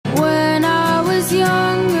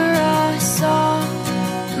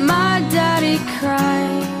cry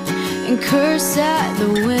and curse at the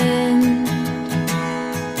wind.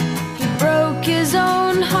 He broke his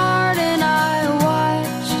own heart and I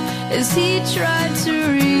watched as he tried to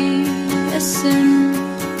reassemble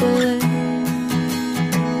it.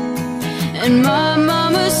 And my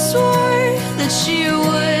mama swore that she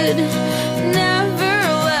would never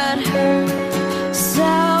let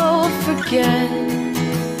herself forget.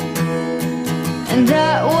 And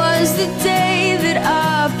that was the day that I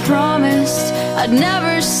promised I'd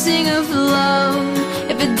never sing of love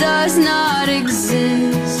if it does not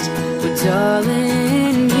exist. But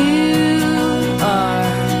darling, you are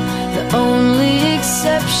the only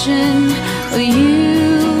exception. Oh,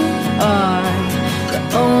 you are the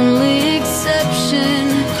only exception.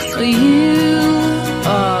 Oh, you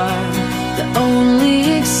are the only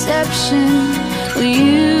exception. Oh,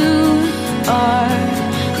 you are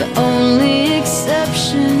the only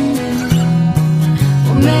exception.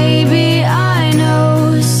 Well, maybe I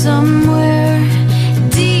know somewhere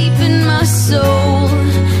deep in my soul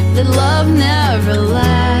that love never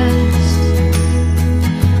lasts,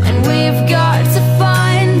 and we've got to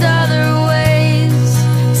find other ways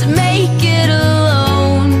to make it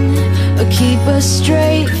alone or keep a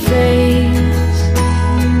straight face.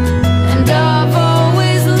 And I've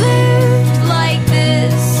always lived like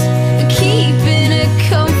this, keeping a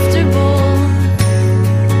comfortable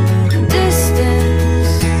distance.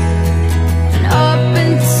 And up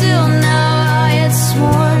until now I had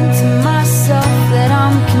sworn to myself that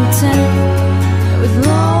I'm content with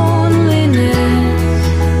loneliness,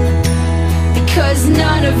 because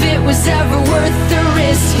none of it was ever worth the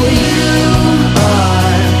risk. Well, you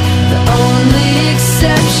are the only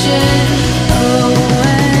exception. Oh,